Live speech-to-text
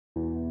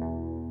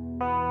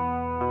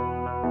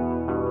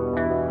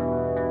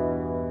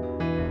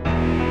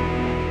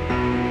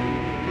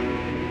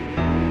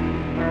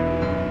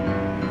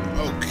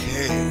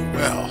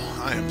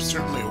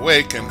certainly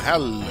awake, and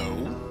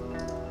hello.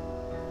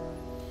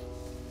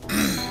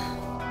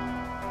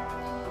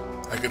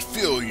 I could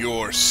feel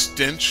your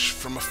stench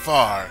from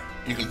afar.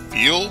 You can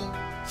feel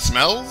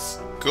smells?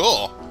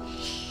 Cool.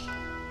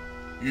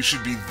 You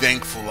should be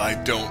thankful I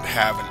don't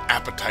have an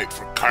appetite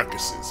for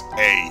carcasses,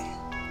 eh?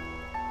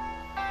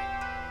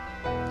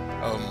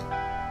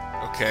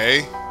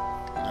 Okay.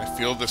 I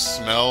feel the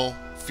smell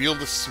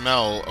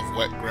of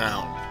wet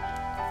ground.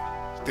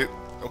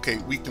 Okay,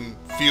 we can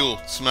feel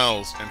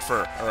smells and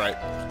fur. Alright.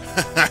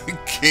 I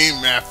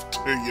came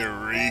after you,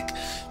 Reek,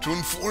 to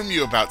inform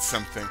you about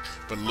something,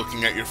 but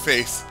looking at your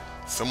face,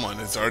 someone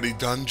has already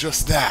done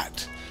just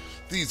that.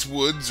 These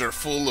woods are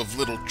full of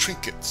little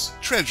trinkets,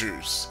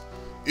 treasures.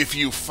 If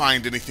you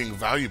find anything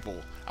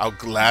valuable, I'll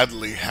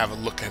gladly have a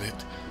look at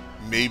it.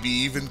 Maybe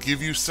even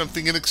give you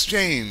something in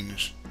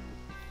exchange.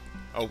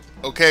 Oh,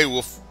 okay,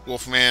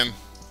 Wolfman.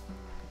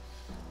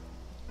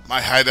 My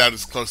hideout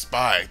is close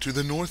by, to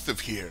the north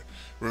of here.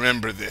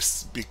 Remember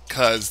this,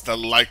 because the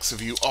likes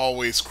of you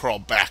always crawl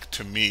back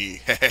to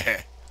me.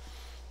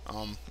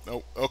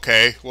 Oh,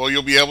 okay. Well,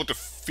 you'll be able to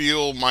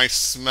feel my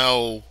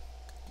smell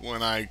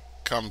when I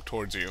come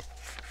towards you.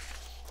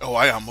 Oh,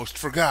 I almost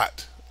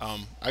forgot.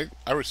 I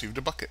received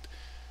a bucket.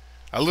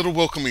 A little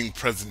welcoming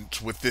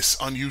present with this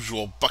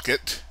unusual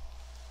bucket.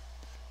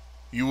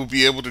 You will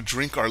be able to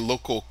drink our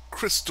local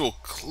crystal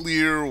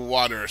clear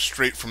water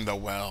straight from the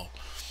well.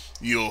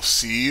 You'll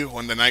see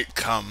when the night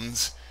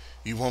comes,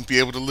 you won't be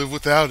able to live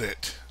without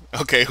it.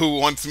 Okay, who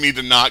wants me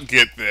to not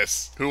get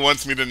this? Who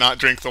wants me to not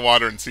drink the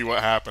water and see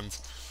what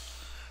happens?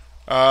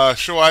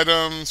 Show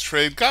items,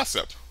 trade,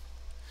 gossip.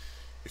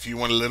 If you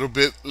want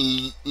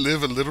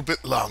live a little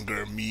bit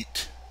longer,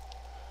 meat.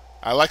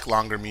 I like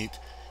longer meat.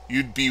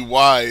 You'd be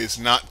wise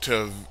not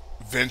to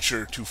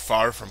venture too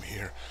far from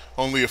here.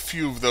 Only a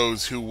few of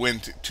those who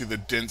went to the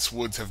dense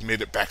woods have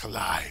made it back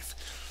alive.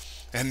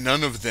 And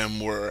none of them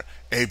were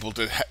able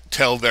to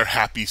tell their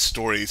happy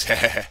stories.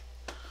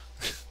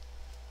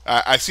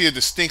 I see a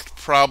distinct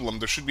problem.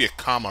 There should be a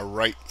comma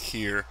right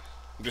here.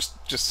 I'm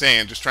just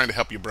saying, just trying to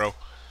help you, bro.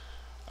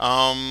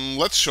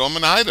 Let's show him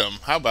an item.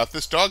 How about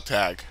this dog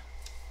tag?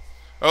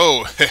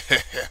 Oh,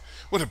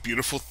 what a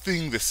beautiful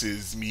thing this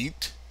is,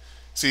 meat.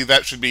 See,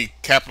 that should be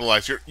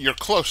capitalized. You're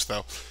close,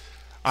 though.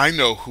 I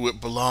know who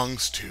it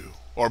belongs to,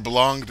 or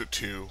belonged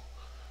to.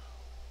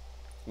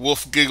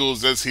 Wolf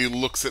giggles as he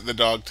looks at the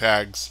dog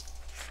tags.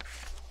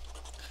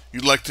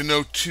 You'd like to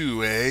know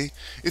too, eh?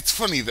 It's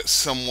funny that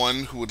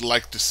someone who would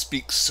like to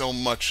speak so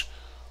much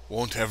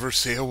won't ever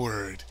say a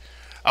word.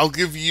 I'll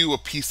give you a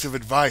piece of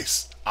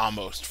advice,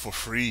 almost for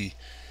free.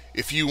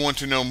 If you want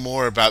to know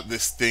more about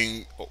this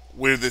thing,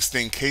 where this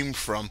thing came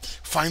from,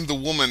 find the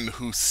woman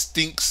who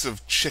stinks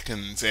of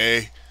chickens,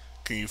 eh?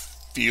 Can you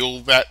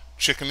feel that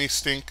chickeny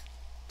stink?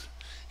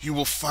 You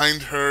will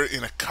find her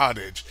in a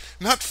cottage,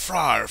 not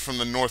far from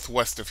the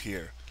northwest of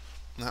here.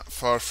 Not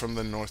far from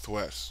the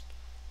northwest.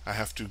 I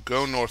have to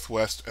go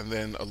northwest and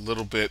then a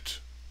little bit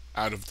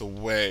out of the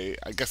way.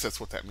 I guess that's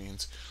what that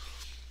means.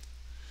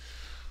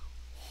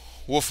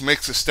 Wolf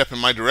makes a step in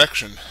my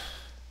direction.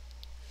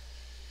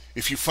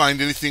 If you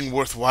find anything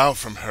worthwhile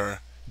from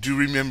her, do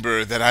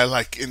remember that I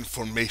like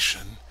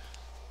information.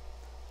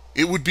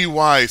 It would be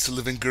wise to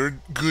live in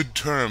good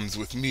terms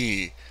with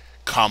me,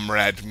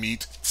 Comrade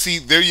Meat. See,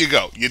 there you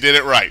go. You did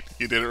it right.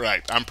 You did it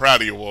right. I'm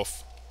proud of you,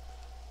 Wolf.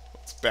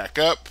 Let's back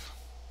up.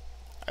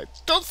 I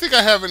don't think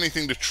I have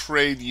anything to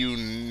trade you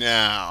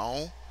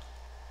now.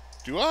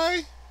 Do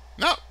I?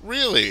 Not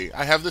really.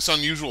 I have this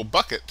unusual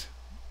bucket.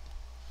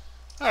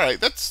 Alright,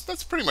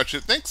 that's pretty much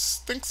it.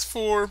 Thanks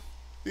for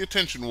the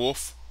attention,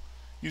 Wolf.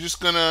 You just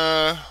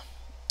gonna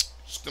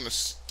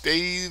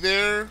stay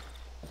there?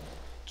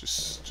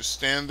 Just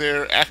stand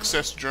there.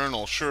 Access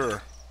journal,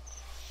 sure.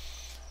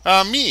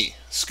 Me.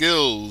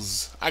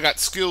 Skills. I got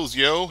skills,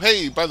 yo.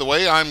 Hey, by the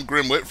way, I'm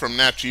Grimwit from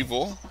Natch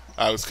Evil.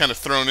 I was kind of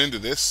thrown into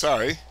this,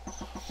 sorry.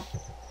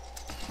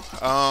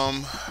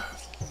 The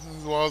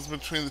walls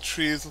between the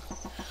trees.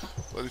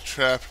 Bloody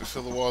trap. I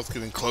feel the walls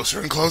getting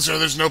closer and closer.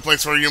 There's no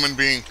place for a human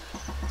being.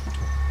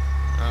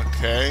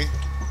 Okay.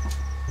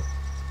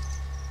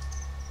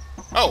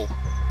 Oh,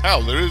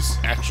 hell, there is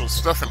actual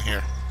stuff in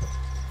here.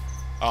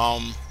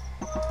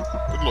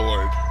 Good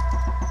lord.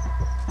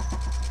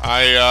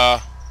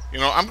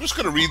 I'm just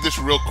gonna read this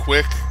real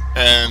quick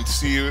and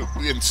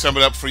sum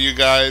it up for you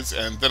guys,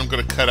 and then I'm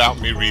gonna cut out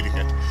me reading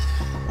it.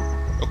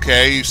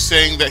 Okay, he's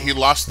saying that he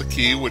lost the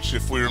key, which,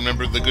 if we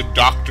remember, the good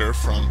doctor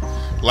from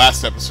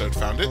last episode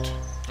found it.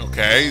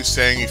 Okay, he's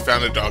saying he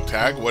found a dog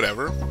tag,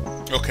 whatever.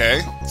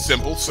 Okay,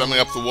 simple, summing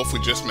up the wolf we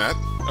just met.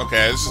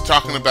 Okay, this is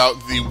talking about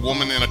the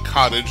woman in a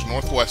cottage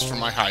northwest from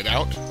my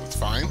hideout. That's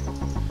fine.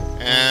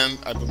 And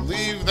I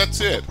believe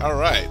that's it.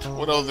 Alright,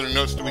 what other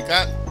notes do we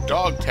got?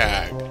 Dog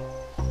tag.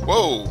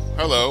 Whoa,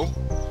 hello.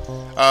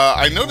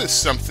 I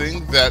noticed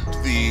something, that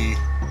the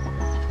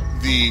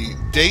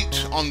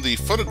date on the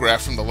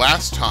photograph from the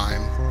last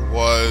time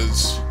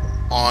was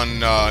on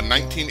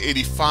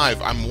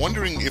 1985. I'm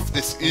wondering if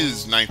this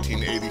is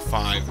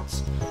 1985.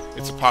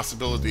 it's a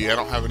possibility. I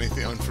don't have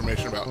anything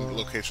information about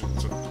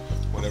locations or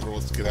whatever.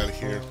 Let's get out of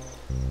here.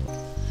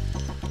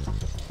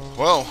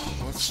 Well,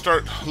 let's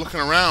start looking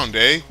around,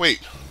 eh?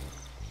 Wait,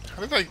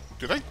 how did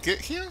I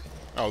get here?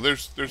 Oh,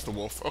 there's the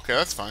wolf. Okay,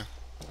 that's fine.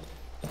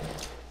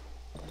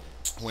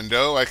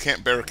 Window, I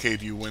can't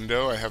barricade you,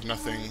 window. I have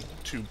nothing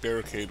to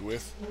barricade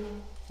with.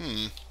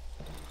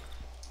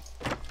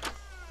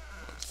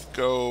 Let's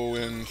go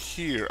in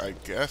here, I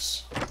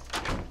guess.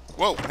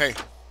 Whoa, hey.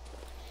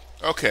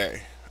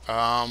 Okay.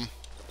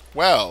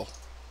 Well.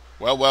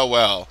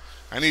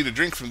 I need a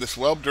drink from this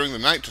well during the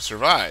night to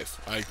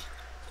survive, I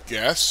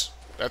guess.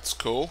 That's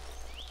cool.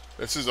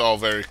 This is all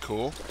very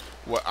cool.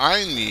 What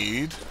I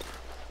need,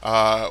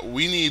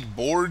 we need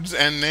boards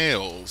and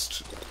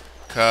nails.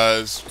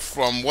 Because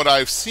from what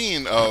I've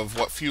seen of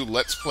what few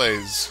Let's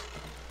Plays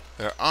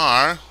there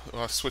are,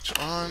 switch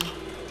on.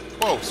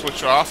 Whoa,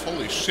 switch off.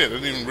 Holy shit, I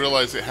didn't even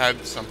realize it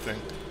had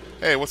something.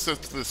 Hey, what's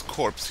this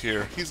corpse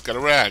here? He's got a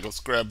rag. Let's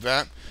grab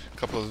that. A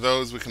couple of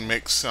those. We can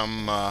make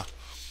some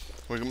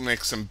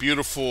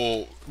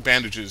beautiful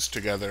bandages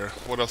together.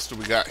 What else do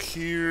we got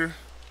here?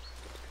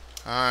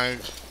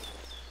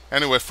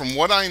 Anyway, from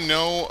what I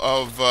know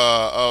of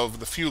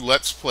the few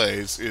Let's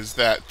Plays is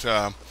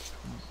that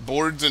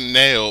boards and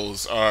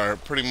nails are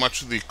pretty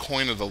much the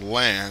coin of the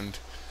land,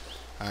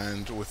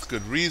 and with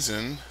good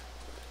reason.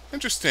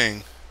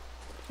 Interesting.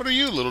 What are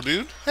you, little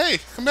dude? Hey,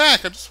 come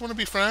back. I just want to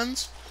be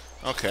friends.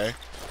 Okay.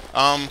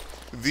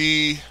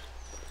 The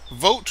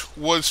vote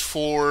was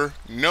for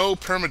no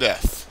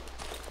permadeath,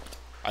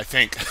 I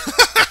think.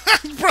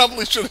 I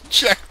probably should have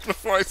checked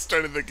before I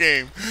started the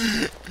game.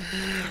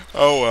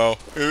 Oh well.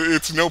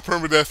 It's no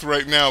permadeath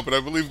right now, but I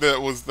believe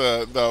that was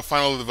the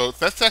final of the votes.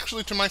 That's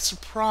actually to my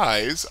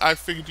surprise. I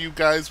figured you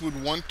guys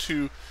would want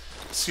to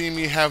see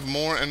me have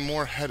more and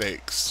more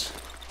headaches.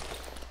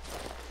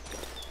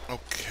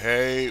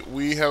 Okay,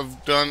 we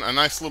have done a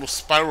nice little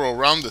spiral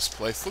around this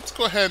place. Let's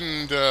go ahead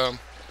and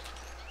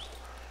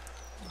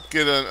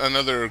get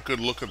another good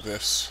look at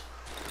this.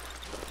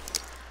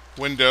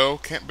 Window,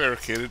 can't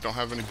barricade it, don't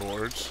have any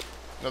boards.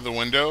 Another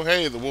window.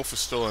 Hey, the wolf is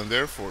still in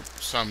there for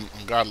some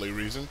ungodly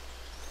reason.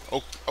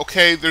 Oh,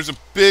 okay, there's a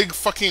big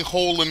fucking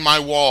hole in my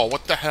wall.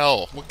 What the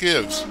hell? What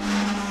gives?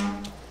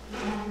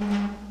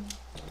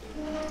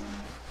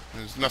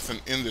 There's nothing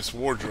in this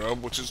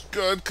wardrobe, which is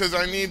good, because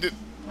I need to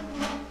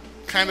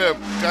kind of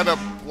gotta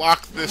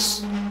block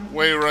this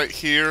way right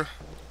here.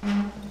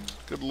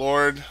 Good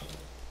lord.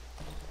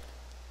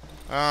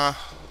 Hey,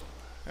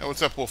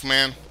 what's up,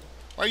 Wolfman?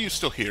 Why are you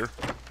still here?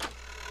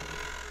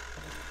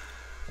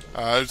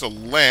 There's a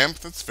lamp.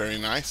 That's very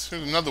nice.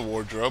 There's another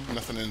wardrobe.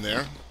 Nothing in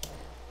there.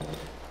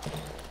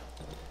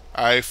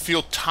 I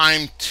feel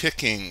time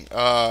ticking.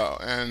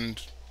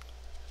 And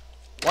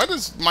why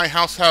does my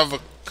house have a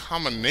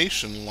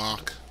combination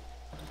lock?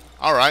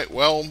 Alright,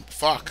 well,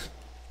 fuck.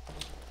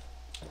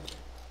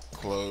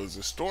 Close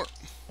this door.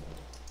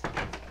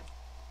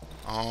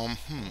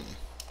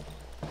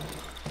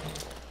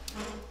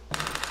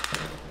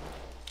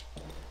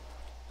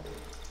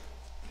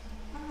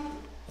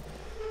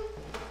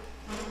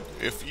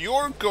 If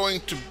you're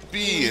going to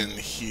be in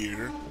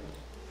here,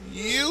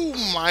 you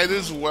might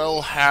as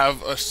well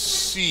have a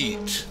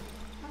seat.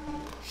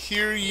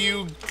 Here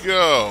you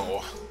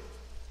go.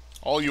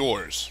 All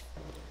yours.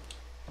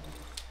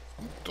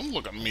 Don't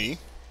look at me.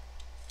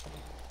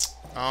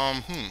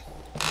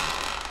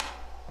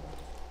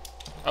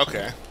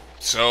 Okay.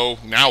 So,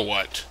 now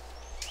what?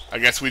 I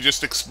guess we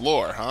just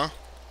explore, huh?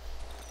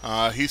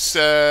 He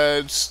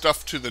said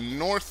stuff to the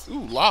north. Ooh,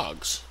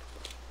 logs.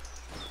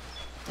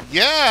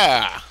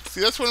 Yeah! See,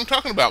 that's what I'm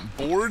talking about.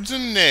 Boards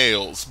and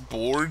nails.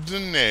 Boards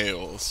and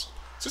nails.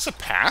 Is this a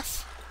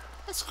path?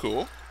 That's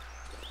cool.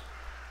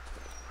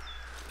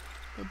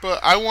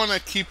 But I want to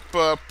keep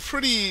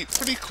pretty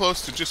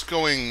close to just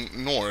going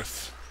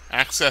north.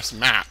 Access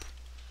map.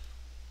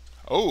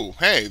 Oh,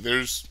 hey,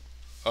 there's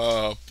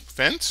a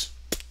fence?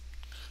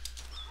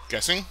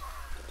 Guessing.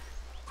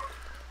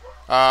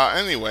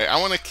 Anyway, I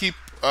want to keep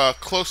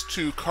close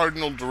to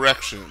cardinal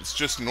directions.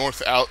 Just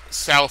north, out,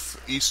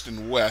 south, east,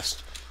 and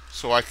west.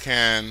 So I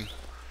can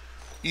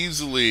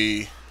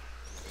easily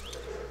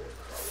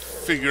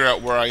figure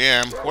out where I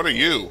am. What are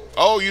you?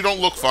 Oh, you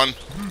don't look fun.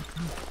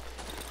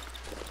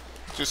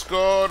 Just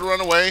go to run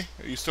away.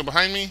 Are you still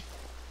behind me?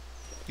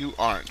 You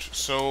aren't.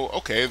 So,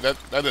 okay, that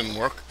didn't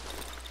work.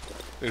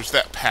 There's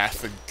that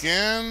path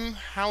again.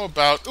 How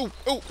about...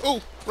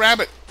 Oh,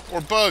 rabbit.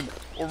 Or bug.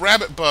 Or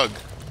rabbit bug.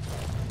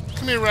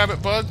 Come here,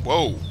 rabbit bug.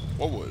 Whoa.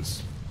 What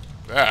was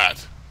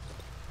that?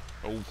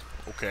 Oh,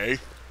 okay.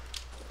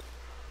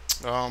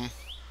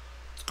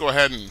 Let's go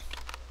ahead and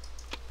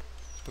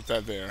put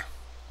that there.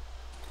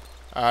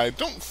 I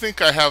don't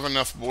think I have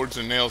enough boards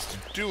and nails to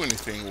do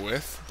anything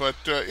with, but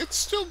it's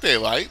still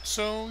daylight,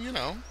 so, you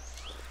know.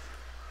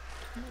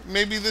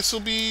 Maybe this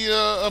will be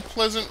a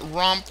pleasant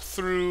romp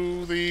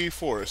through the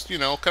forest. You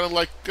know, kind of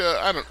like,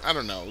 I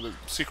don't know, the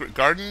secret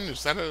garden?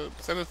 Is that a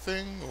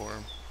thing? Or...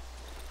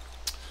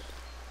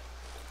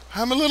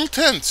 I'm a little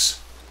tense.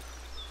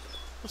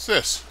 What's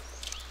this?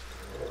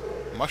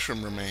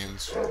 Mushroom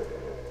remains.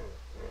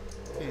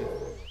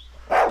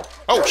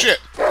 Oh, shit!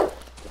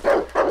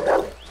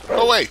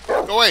 Go away!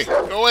 Go away!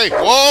 Go away!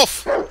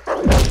 Wolf!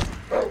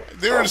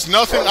 There is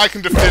nothing I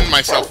can defend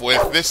myself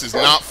with. This is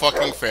not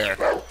fucking fair.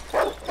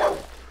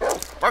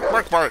 Bark,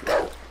 bark, bark.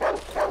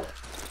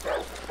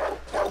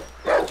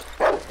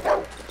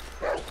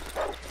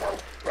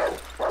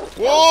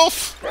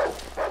 Wolf!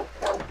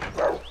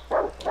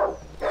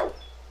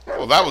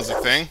 Well, that was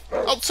a thing.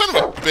 Oh, son of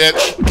a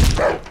bitch!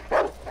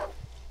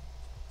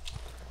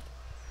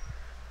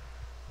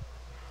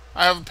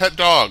 I have a pet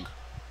dog.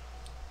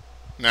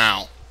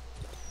 Now.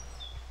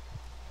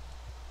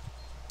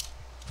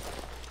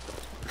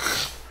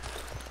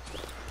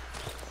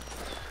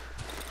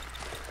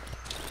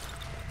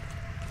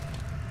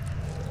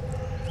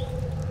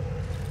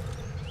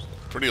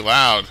 Pretty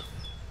loud.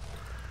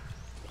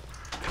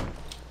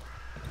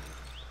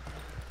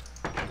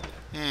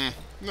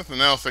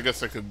 Nothing else. I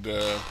guess I could,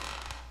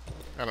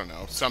 I don't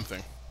know,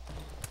 something.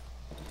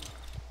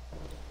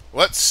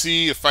 Let's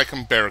see if I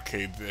can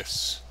barricade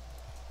this.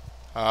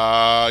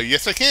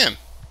 Yes I can.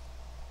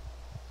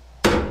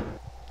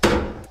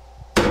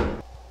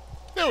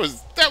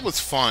 That was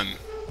fun.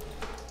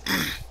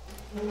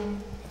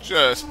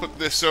 Just put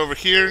this over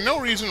here. No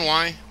reason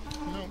why.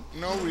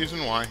 No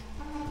reason why.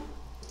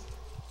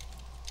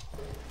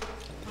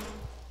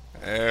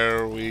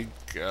 There we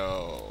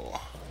go.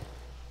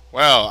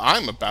 Well,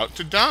 I'm about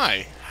to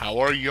die. How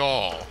are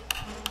y'all?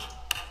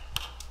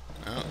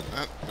 Well,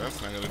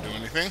 that's not going to do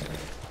anything.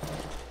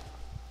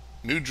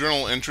 New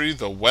journal entry,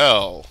 The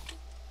Well.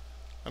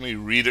 Let me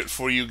read it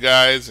for you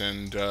guys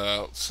and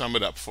sum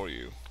it up for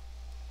you.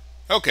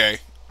 Okay.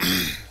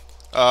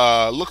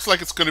 Looks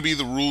like it's going to be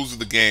the rules of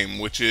the game,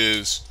 which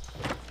is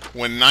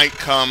when night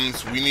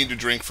comes, we need to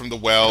drink from the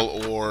well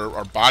or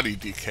our body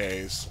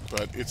decays,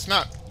 but it's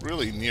not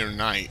really near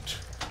night.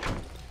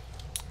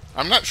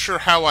 I'm not sure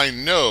how I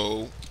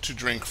know to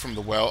drink from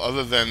the well,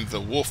 other than the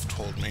wolf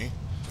told me.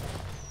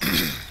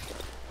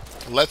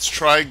 Let's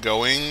try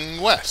going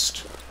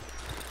west.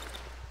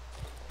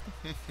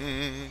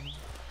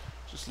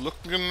 Just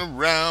looking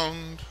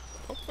around,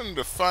 hoping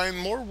to find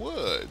more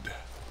wood.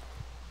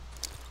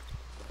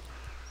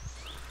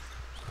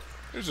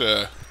 There's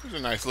a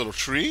nice little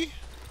tree.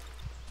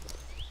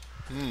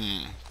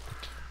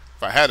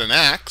 If I had an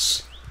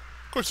axe.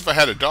 Of course, if I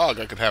had a dog,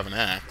 I could have an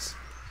axe.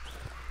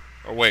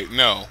 Or wait,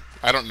 no.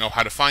 I don't know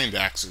how to find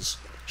axes.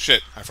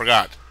 Shit, I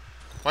forgot.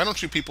 Why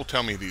don't you people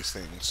tell me these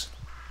things?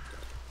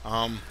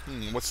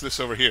 What's this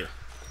over here?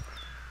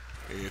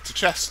 It's a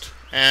chest.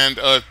 And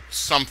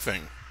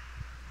something.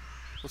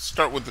 Let's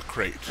start with the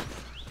crate.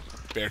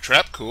 Bear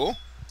trap, cool.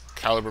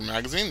 Caliber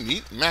magazine,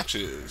 neat.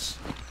 Matches.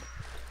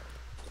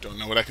 Don't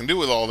know what I can do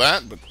with all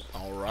that, but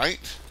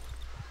alright.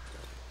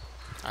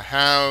 I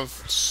have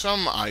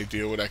some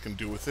idea what I can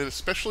do with it,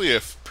 especially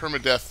if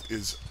permadeath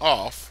is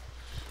off.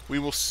 We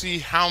will see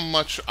how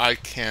much I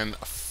can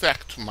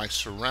affect my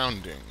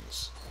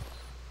surroundings.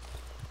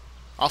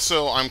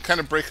 Also, I'm kind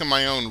of breaking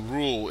my own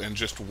rule and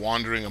just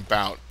wandering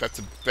about. That's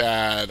a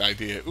bad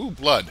idea. Ooh,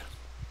 blood.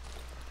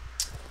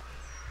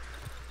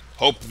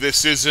 Hope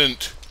this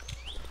isn't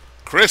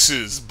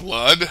Chris's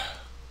blood. Is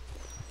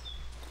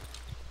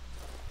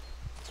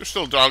there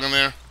still a dog in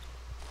there?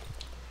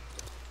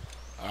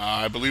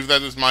 I believe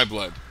that is my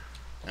blood.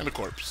 And a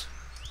corpse.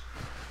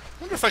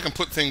 I wonder if I can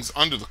put things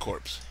under the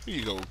corpse. Here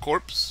you go,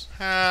 corpse.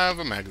 Have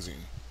a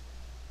magazine.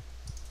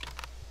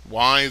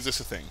 Why is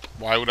this a thing?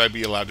 Why would I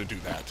be allowed to do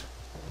that?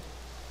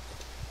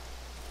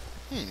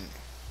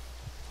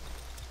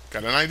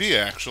 Got an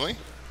idea, actually.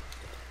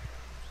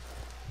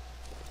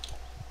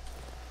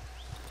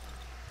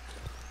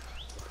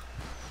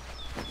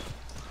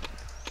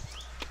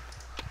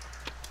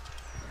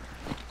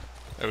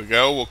 There we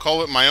go. We'll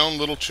call it my own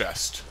little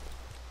chest.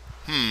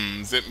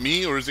 Is it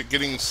me, or is it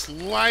getting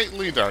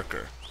slightly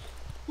darker?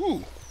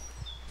 Ooh.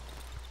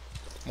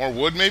 More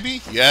wood,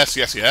 maybe? Yes,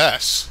 yes,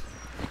 yes.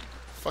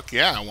 Fuck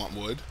yeah, I want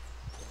wood.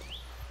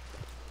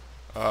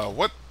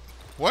 What?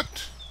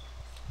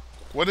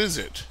 What is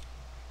it?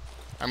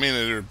 I mean,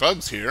 there are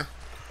bugs here.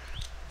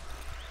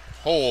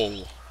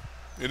 Hole.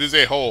 It is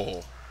a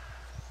hole.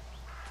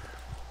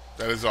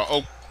 That is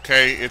all.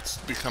 Okay, it's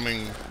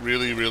becoming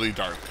really, really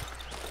dark.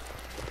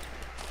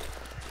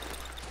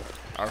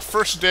 Our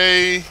first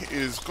day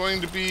is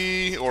going to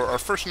be, or our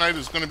first night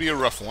is going to be a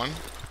rough one.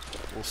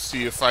 We'll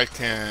see if I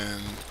can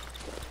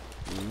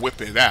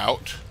whip it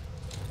out.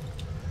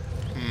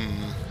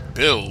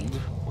 Build.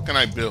 What can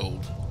I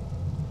build?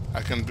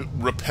 I can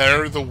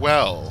repair the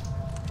well.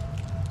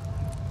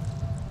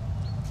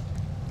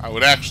 I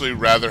would actually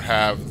rather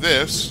have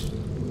this.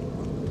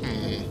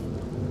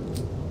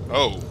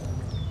 Oh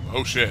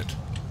shit.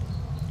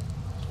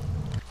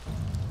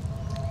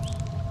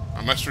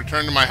 I must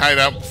return to my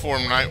hideout before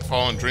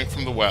nightfall and drink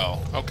from the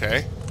well.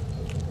 Okay.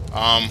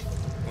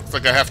 Looks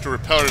like I have to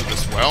repair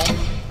this well.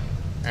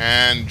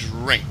 And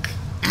drink.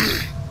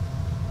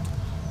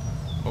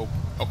 Oh,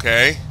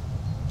 okay.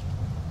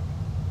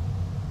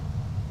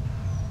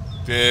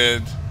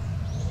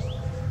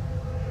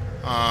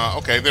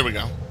 Okay, there we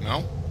go.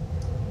 No?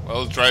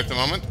 Well, it's dry at the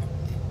moment.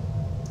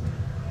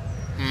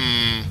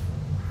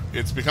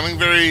 It's becoming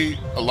very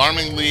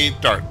alarmingly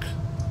dark.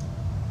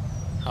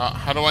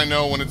 How do I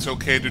know when it's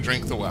okay to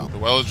drink the well? The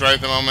well is dry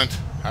at the moment.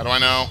 How do I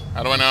know?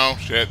 How do I know?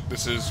 Shit,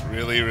 this is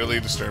really, really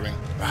disturbing.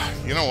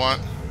 You know what?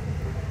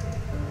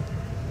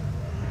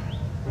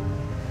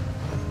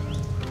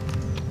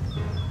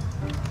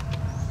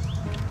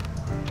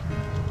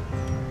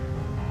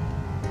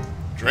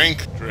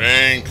 Drink,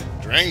 drink,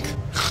 drink.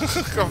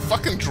 A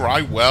fucking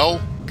dry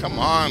well? Come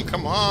on,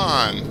 come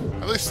on.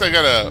 At least I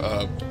got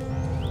a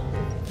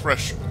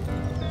fresh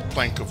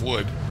plank of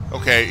wood.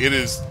 Okay, it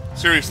is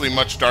seriously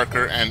much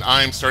darker, and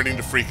I'm starting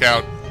to freak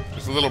out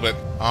just a little bit.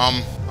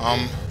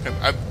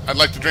 I'd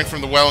like to drink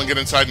from the well and get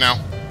inside now.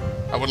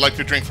 I would like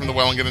to drink from the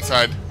well and get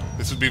inside.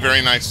 This would be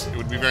very nice. It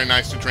would be very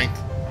nice to drink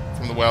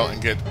from the well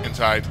and get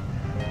inside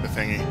the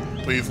thingy.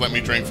 Please let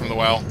me drink from the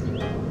well.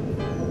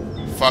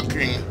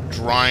 Fucking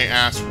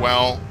dry-ass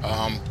well.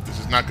 This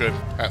is not good.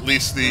 At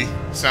least the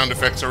sound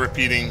effects are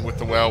repeating with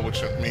the well,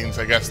 which means,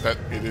 I guess, that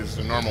it is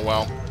a normal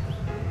well.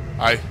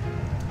 I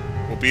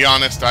will be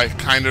honest, I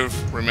kind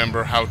of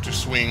remember how to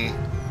swing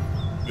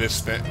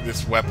this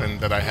weapon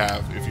that I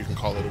have, if you can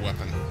call it a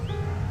weapon.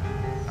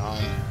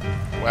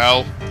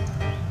 Well,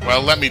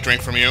 let me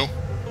drink from you.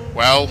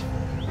 Well,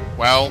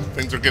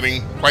 things are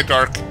getting quite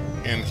dark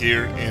in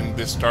here in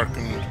this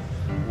darkened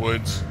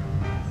woods.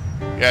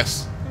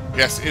 Yes,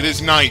 it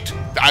is night.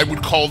 I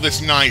would call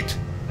this night.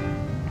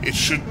 It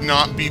should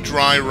not be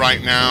dry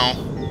right now.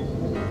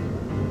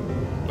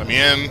 Let me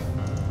in.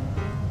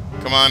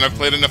 Come on, I've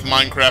played enough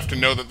Minecraft to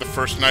know that the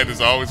first night is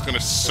always going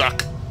to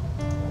suck.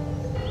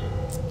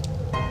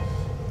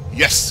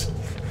 Yes!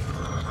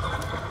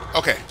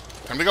 Okay,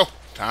 time to go.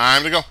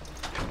 Time to go.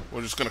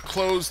 We're just going to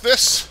close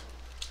this.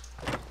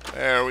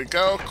 There we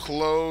go.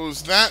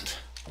 Close that.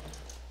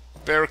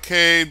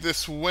 Barricade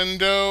this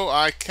window.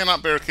 I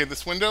cannot barricade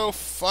this window.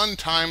 Fun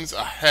times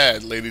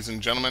ahead, ladies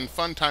and gentlemen.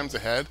 Fun times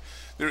ahead.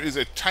 There is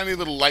a tiny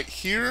little light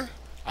here.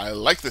 I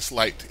like this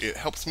light. It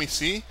helps me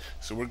see.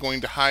 So we're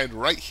going to hide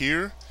right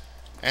here.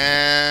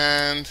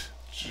 And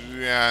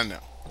yeah, no.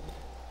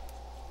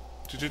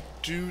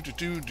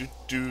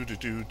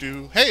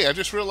 Hey, I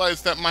just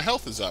realized that my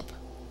health is up.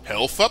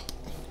 Health up?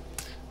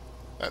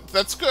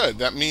 That's good.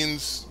 That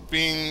means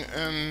being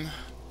in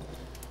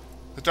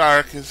the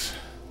dark is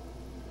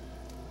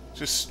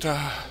just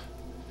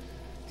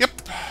yep.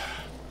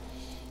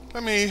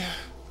 Let me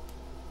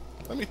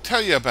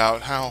tell you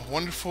about how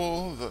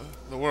wonderful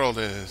the world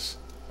is.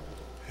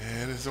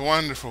 It is a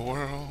wonderful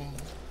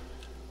world.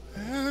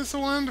 It is a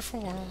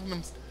wonderful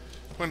world.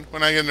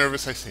 When I get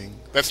nervous, I sing.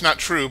 That's not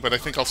true, but I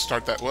think I'll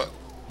start that. What?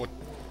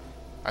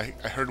 I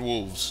heard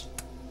wolves.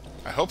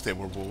 I hope they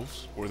were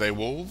wolves. Were they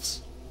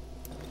wolves?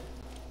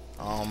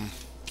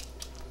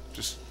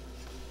 Just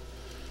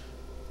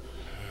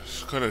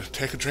gotta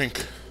take a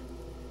drink.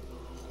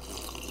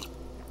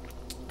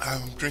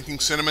 I'm drinking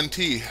cinnamon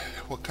tea.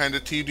 What kind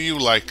of tea do you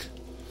like?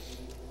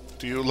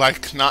 Do you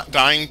like not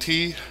dying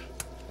tea?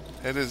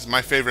 It is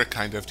my favorite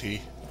kind of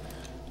tea.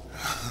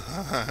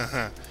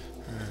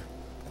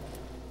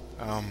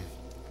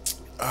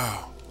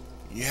 Oh,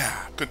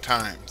 yeah, good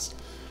times.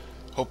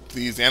 Hope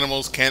these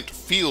animals can't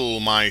feel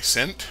my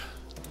scent.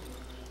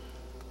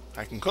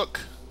 I can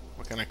cook.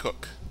 What can I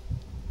cook?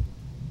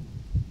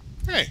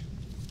 Hey,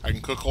 I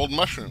can cook old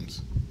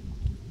mushrooms.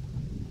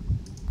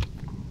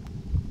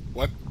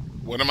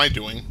 What am I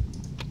doing?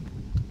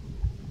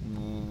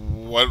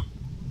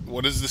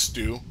 What does this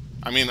do?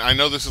 I mean, I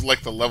know this is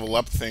like the level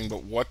up thing,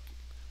 but where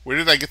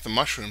did I get the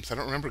mushrooms? I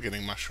don't remember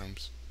getting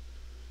mushrooms.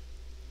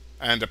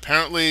 And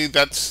apparently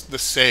that's the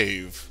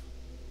save.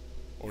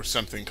 Or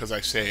something, because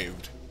I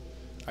saved.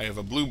 I have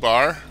a blue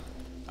bar.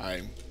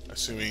 I'm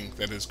assuming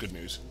that is good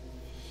news.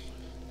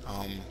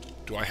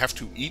 Do I have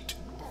to eat?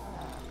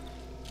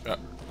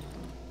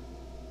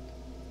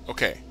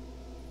 Okay.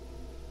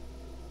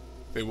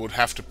 They would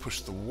have to push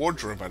the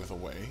wardrobe out of the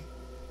way,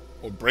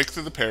 or break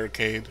through the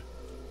barricade,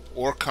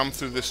 or come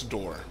through this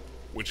door,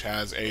 which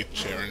has a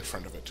chair in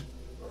front of it.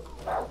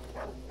 What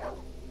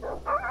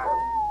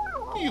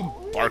are you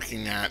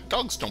barking at?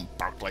 Dogs don't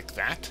bark like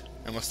that,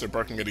 unless they're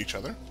barking at each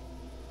other.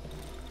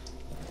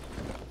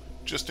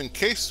 Just in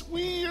case,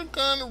 we are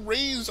gonna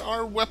raise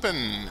our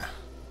weapon.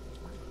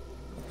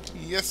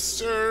 Yes,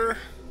 sir.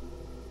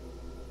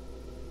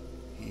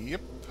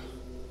 Yep.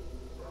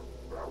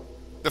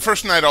 The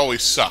first night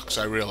always sucks,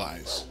 I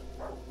realize.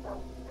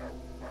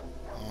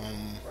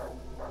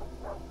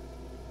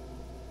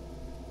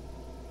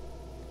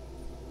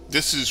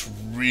 This is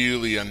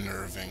really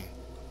unnerving.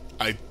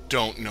 I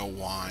don't know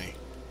why.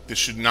 This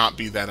should not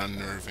be that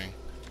unnerving.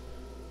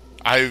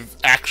 I've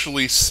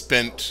actually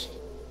spent,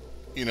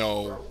 you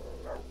know,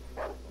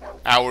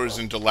 hours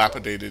in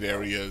dilapidated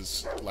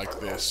areas like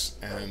this,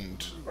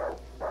 and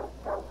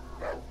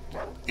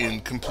in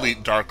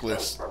complete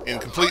darkness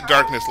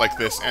like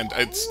this, and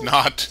it's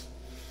not...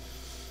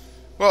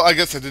 Well, I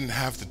guess I didn't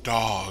have the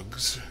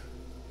dogs.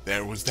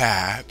 There was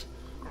that.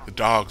 The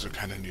dogs are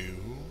kind of new.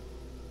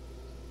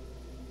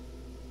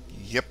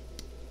 Yep.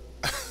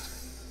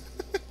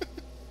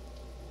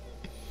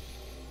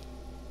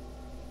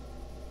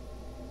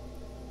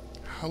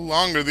 How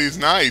long are these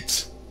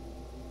nights?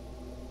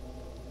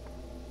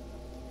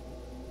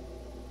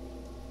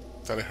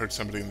 Thought I heard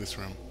somebody in this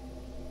room.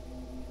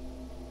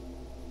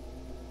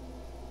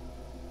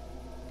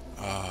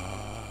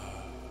 I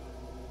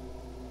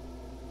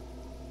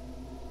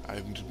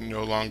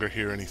no longer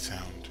hear any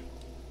sound.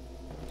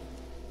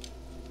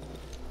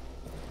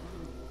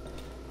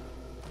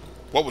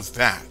 What was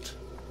that?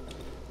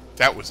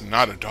 That was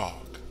not a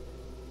dog.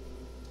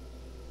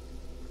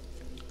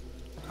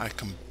 I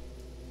can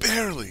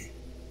barely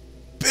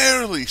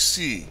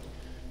see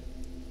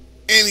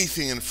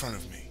anything in front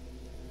of me.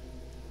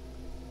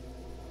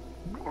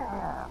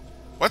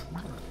 What?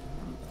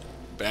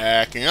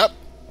 Backing up.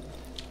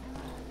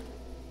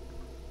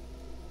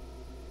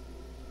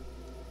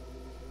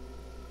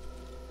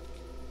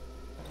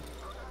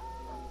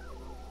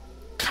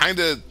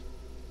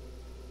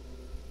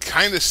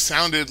 Kinda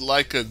sounded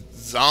like a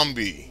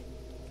zombie,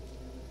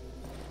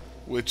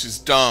 which is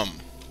dumb.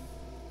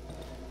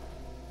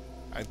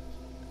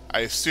 I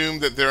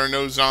assume that there are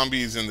no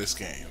zombies in this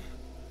game.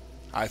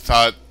 I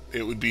thought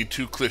it would be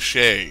too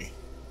cliché.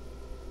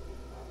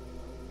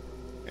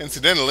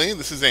 Incidentally,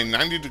 this is a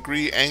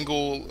 90-degree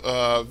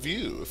angle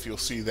view. If you'll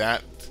see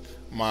that,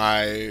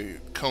 my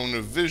cone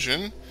of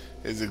vision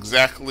is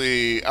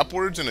exactly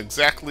upwards and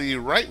exactly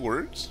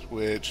rightwards,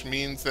 which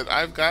means that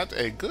I've got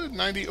a good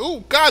 90...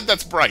 Oh, God,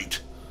 that's bright!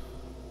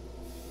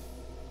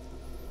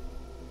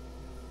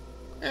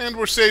 And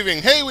we're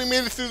saving. Hey, we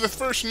made it through the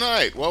first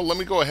night. Well, let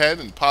me go ahead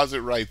and pause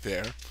it right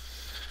there.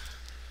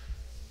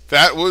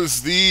 That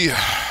was the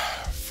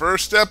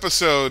first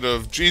episode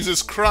of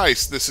Jesus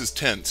Christ, This Is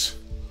Tense.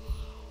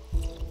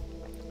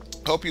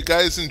 Hope you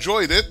guys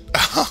enjoyed it.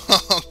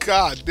 Oh,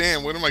 God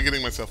damn, what am I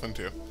getting myself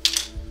into?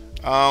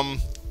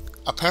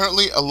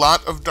 Apparently a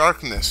lot of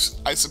darkness.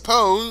 I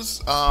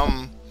suppose,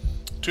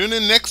 tune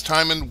in next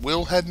time and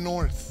we'll head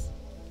north.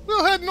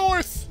 We'll head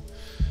north.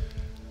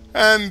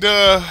 And,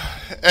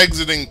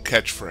 exiting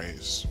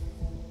catchphrase.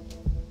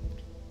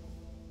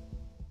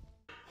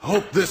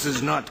 Hope this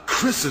is not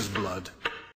Chris's blood.